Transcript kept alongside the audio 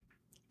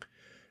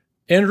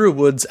Andrew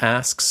Woods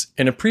asks,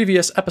 in a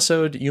previous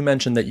episode, you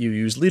mentioned that you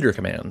use leader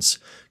commands.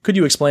 Could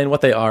you explain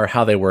what they are,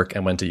 how they work,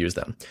 and when to use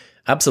them?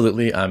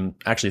 Absolutely. I'm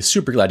actually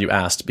super glad you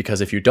asked,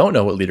 because if you don't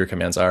know what leader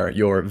commands are,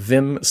 your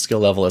Vim skill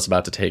level is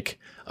about to take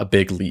a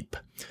big leap.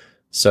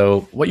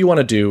 So what you want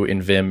to do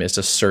in Vim is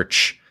to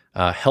search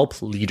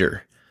help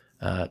leader,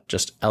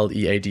 just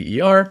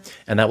Leader,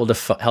 and that will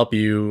help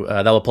you,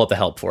 that will pull up the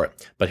help for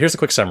it. But here's a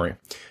quick summary.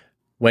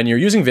 When you're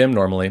using Vim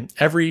normally,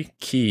 every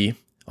key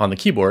on the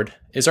keyboard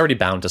is already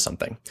bound to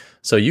something.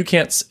 So you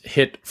can't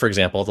hit, for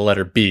example, the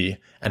letter B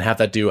and have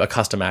that do a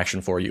custom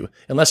action for you,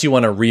 unless you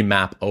want to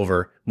remap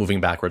over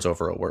moving backwards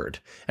over a word.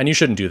 And you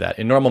shouldn't do that.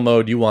 In normal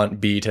mode, you want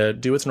B to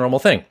do its normal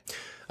thing.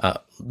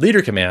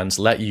 Leader commands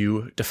let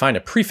you define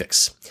a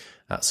prefix.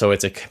 So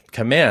it's a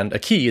command, a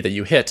key that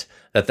you hit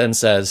that then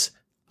says,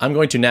 I'm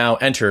going to now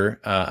enter,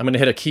 I'm going to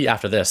hit a key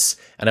after this,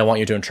 and I want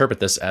you to interpret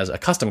this as a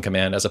custom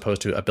command as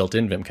opposed to a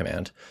built-in Vim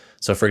command.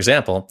 So for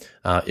example,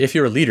 if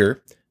your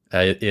leader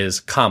is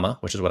comma,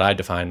 which is what I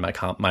define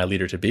my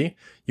leader to be,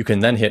 you can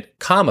then hit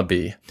comma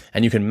B,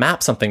 and you can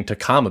map something to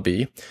comma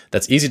B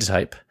that's easy to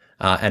type,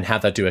 and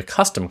have that do a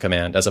custom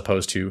command as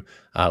opposed to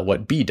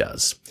what B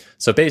does.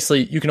 So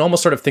basically, you can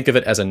almost sort of think of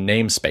it as a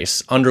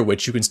namespace under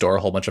which you can store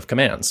a whole bunch of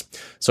commands.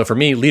 So for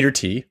me, leader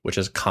T, which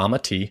is comma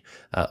T,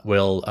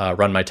 will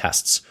run my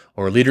tests,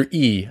 or leader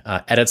E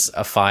edits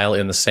a file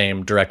in the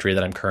same directory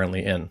that I'm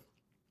currently in.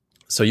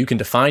 So you can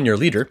define your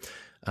leader.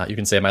 You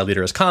can say my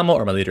leader is comma,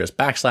 or my leader is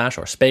backslash,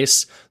 or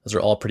space. Those are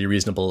all pretty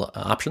reasonable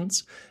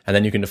options. And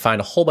then you can define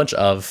a whole bunch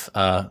of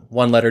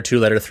 1-letter,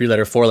 2-letter,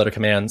 3-letter, 4-letter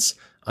commands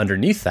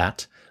underneath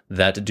that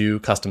do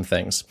custom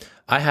things.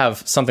 I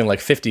have something like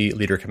 50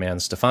 leader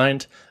commands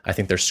defined. I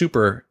think they're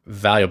super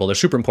valuable. They're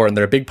super important.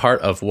 They're a big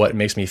part of what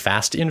makes me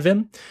fast in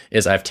Vim,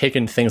 is I've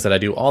taken things that I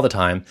do all the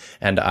time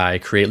and I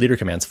create leader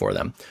commands for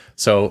them.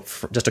 So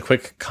just a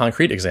quick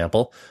concrete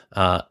example,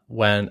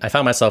 when I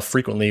found myself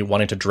frequently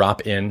wanting to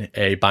drop in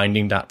a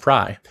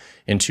binding.pry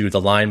into the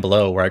line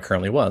below where I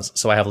currently was.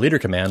 So I have a leader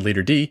command,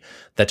 leader D,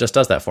 that just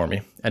does that for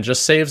me and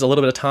just saves a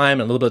little bit of time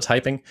and a little bit of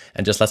typing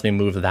and just lets me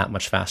move that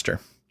much faster.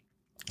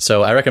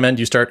 So I recommend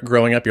you start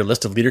growing up your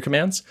list of leader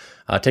commands.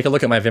 Take a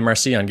look at my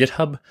VimRC on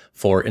GitHub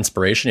for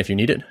inspiration if you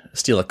need it.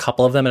 Steal a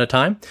couple of them at a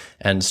time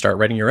and start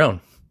writing your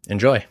own.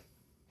 Enjoy.